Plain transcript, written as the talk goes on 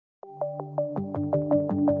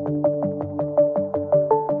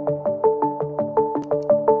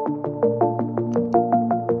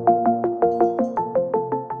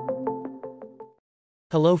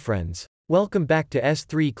Hello friends. Welcome back to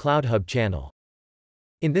S3 Cloud Hub channel.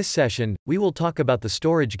 In this session, we will talk about the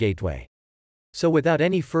storage gateway. So without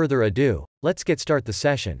any further ado, let's get start the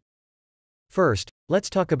session. First, let's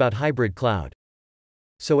talk about hybrid cloud.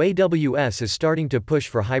 So AWS is starting to push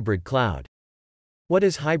for hybrid cloud. What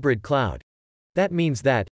is hybrid cloud? That means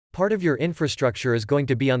that part of your infrastructure is going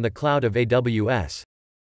to be on the cloud of AWS,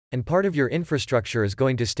 and part of your infrastructure is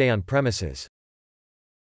going to stay on premises.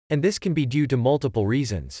 And this can be due to multiple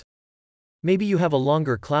reasons. Maybe you have a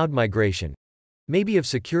longer cloud migration, maybe of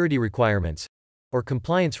security requirements, or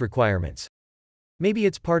compliance requirements. Maybe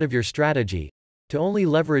it's part of your strategy to only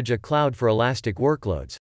leverage a cloud for elastic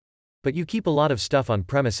workloads, but you keep a lot of stuff on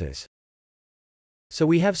premises. So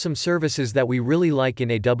we have some services that we really like in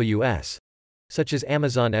AWS, such as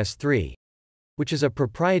Amazon S3, which is a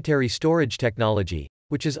proprietary storage technology,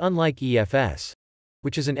 which is unlike EFS,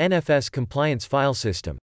 which is an NFS compliance file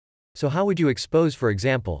system. So how would you expose, for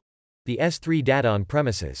example, the S3 data on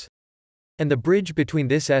premises? And the bridge between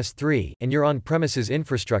this S3 and your on-premises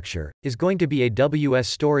infrastructure is going to be AWS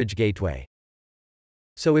Storage Gateway.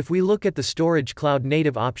 So if we look at the storage cloud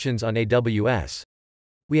native options on AWS,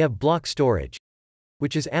 we have block storage,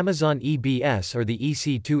 which is Amazon EBS or the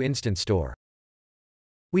EC2 Instant Store.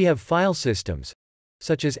 We have file systems,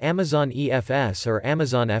 such as Amazon EFS or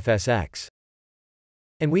Amazon FSx.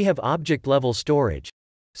 And we have object-level storage,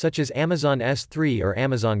 such as Amazon S3 or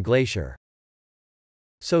Amazon Glacier.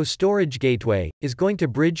 So Storage Gateway is going to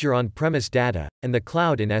bridge your on-premise data and the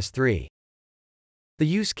cloud in S3. The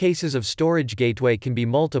use cases of Storage Gateway can be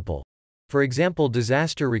multiple, for example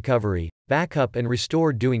disaster recovery, backup and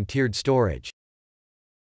restore doing tiered storage.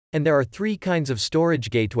 And there are three kinds of Storage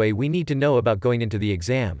Gateway we need to know about going into the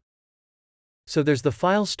exam. So there's the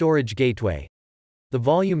File Storage Gateway, the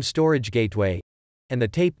Volume Storage Gateway, and the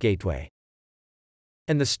Tape Gateway.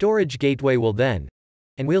 And the Storage Gateway will then,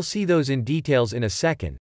 and we'll see those in details in a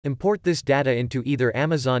second, import this data into either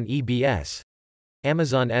Amazon EBS,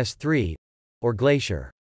 Amazon S3, or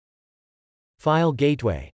Glacier. File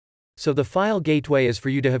Gateway. So the File Gateway is for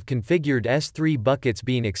you to have configured S3 buckets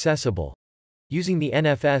being accessible, using the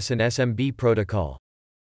NFS and SMB protocol.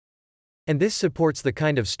 And this supports the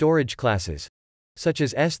kind of storage classes, such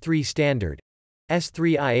as S3 Standard,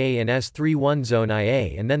 S3 IA and S3 One Zone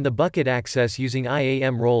IA, and then the bucket access using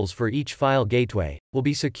IAM roles for each file gateway will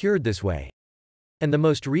be secured this way. And the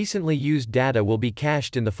most recently used data will be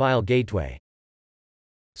cached in the file gateway.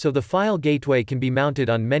 So the file gateway can be mounted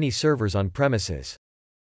on many servers on premises.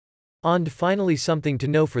 And finally, something to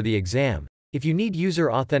know for the exam. If you need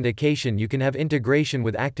user authentication, you can have integration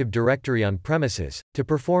with Active Directory on premises to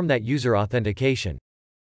perform that user authentication.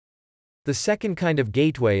 The second kind of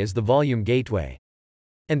gateway is the volume gateway.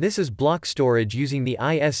 And this is block storage using the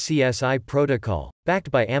iSCSI protocol,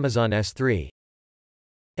 backed by Amazon S3.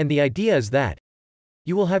 And the idea is that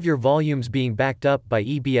you will have your volumes being backed up by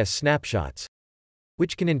EBS snapshots,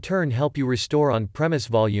 which can in turn help you restore on-premise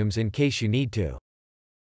volumes in case you need to.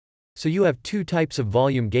 So you have two types of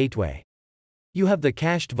volume gateway. You have the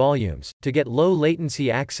cached volumes, to get low latency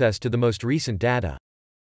access to the most recent data,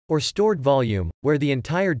 or stored volume, where the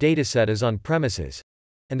entire dataset is on premises,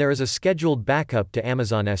 and there is a scheduled backup to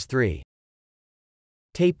Amazon S3.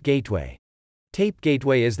 Tape Gateway. Tape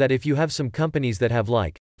Gateway is that if you have some companies that have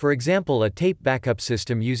for example a tape backup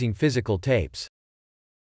system using physical tapes.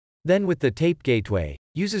 Then with the Tape Gateway,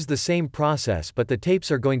 uses the same process but the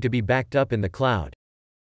tapes are going to be backed up in the cloud.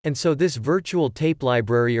 And so this virtual tape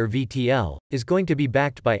library or VTL, is going to be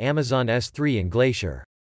backed by Amazon S3 and Glacier.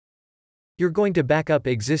 You're going to back up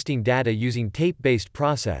existing data using tape-based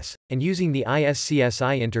process, and using the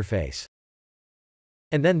iSCSI interface.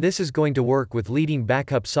 And then this is going to work with leading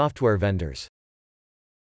backup software vendors.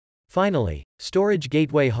 Finally, Storage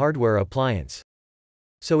Gateway Hardware Appliance.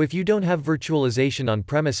 So if you don't have virtualization on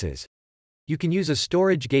premises, you can use a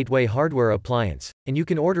Storage Gateway Hardware Appliance, and you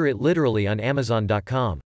can order it literally on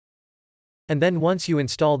Amazon.com. And then once you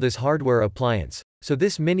install this hardware appliance, so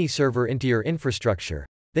this mini server into your infrastructure,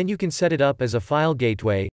 then you can set it up as a file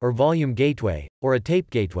gateway, or volume gateway, or a tape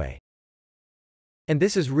gateway. And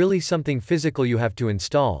this is really something physical you have to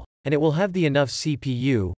install, and it will have the enough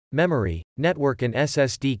CPU, memory, network and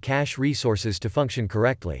SSD cache resources to function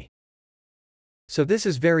correctly. So this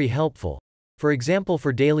is very helpful, for example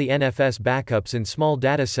for daily NFS backups in small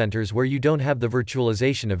data centers where you don't have the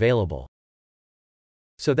virtualization available.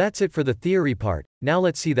 So that's it for the theory part. Now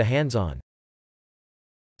let's see the hands-on.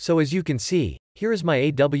 So as you can see, here is my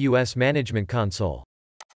AWS Management Console.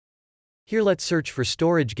 Here let's search for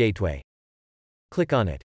Storage Gateway. Click on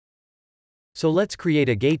it. So let's create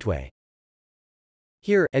a gateway.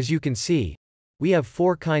 Here, as you can see, we have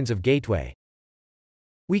four kinds of gateway.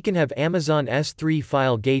 We can have Amazon S3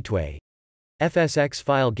 File Gateway, FSX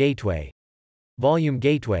File Gateway, Volume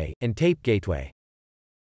Gateway, and Tape Gateway.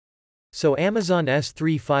 So Amazon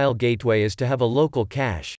S3 File Gateway is to have a local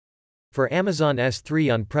cache for Amazon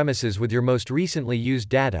S3 on premises with your most recently used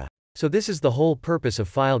data, so this is the whole purpose of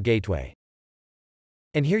File Gateway.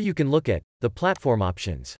 And here you can look at the platform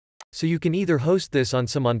options. So you can either host this on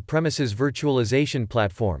some on-premises virtualization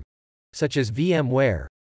platform, such as VMware,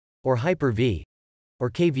 or Hyper-V, or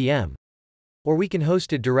KVM, or we can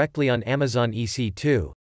host it directly on Amazon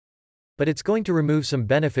EC2. But it's going to remove some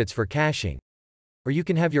benefits for caching. Or you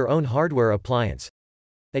can have your own hardware appliance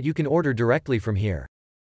that you can order directly from here.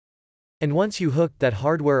 And once you hook that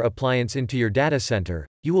hardware appliance into your data center,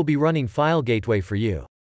 you will be running File Gateway for you.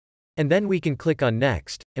 And then we can click on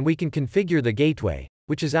Next, and we can configure the gateway,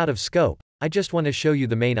 which is out of scope. I just want to show you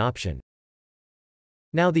the main option.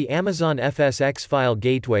 Now the Amazon FSX File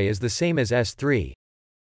Gateway is the same as S3.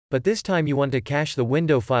 But this time you want to cache the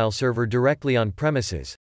window file server directly on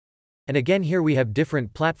premises. And again here we have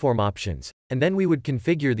different platform options, and then we would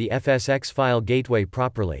configure the FSX File Gateway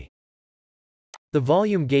properly. The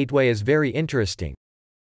Volume Gateway is very interesting,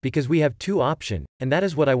 because we have two options, and that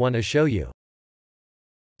is what I want to show you.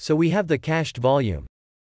 So we have the cached volume,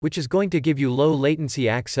 which is going to give you low latency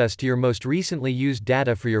access to your most recently used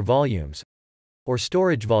data for your volumes, or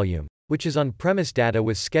storage volume, which is on-premise data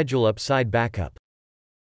with schedule upside backup.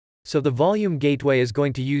 So the Volume Gateway is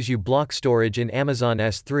going to use block storage in Amazon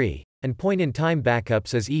S3, and point-in-time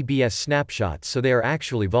backups as EBS snapshots so they are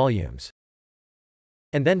actually volumes.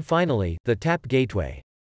 And then finally, the Tap Gateway.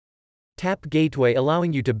 Tap Gateway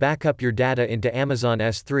allowing you to back up your data into Amazon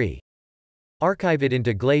S3. Archive it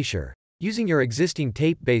into Glacier, using your existing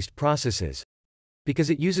tape-based processes,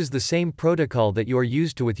 because it uses the same protocol that you are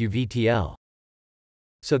used to with UVTL.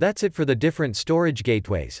 So that's it for the different storage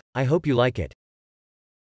gateways. I hope you like it.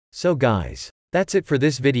 So guys, that's it for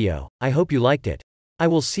this video. I hope you liked it. I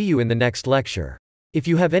will see you in the next lecture. If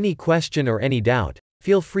you have any question or any doubt,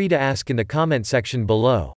 feel free to ask in the comment section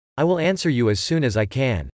below. I will answer you as soon as I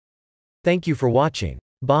can. Thank you for watching.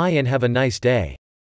 Bye and have a nice day.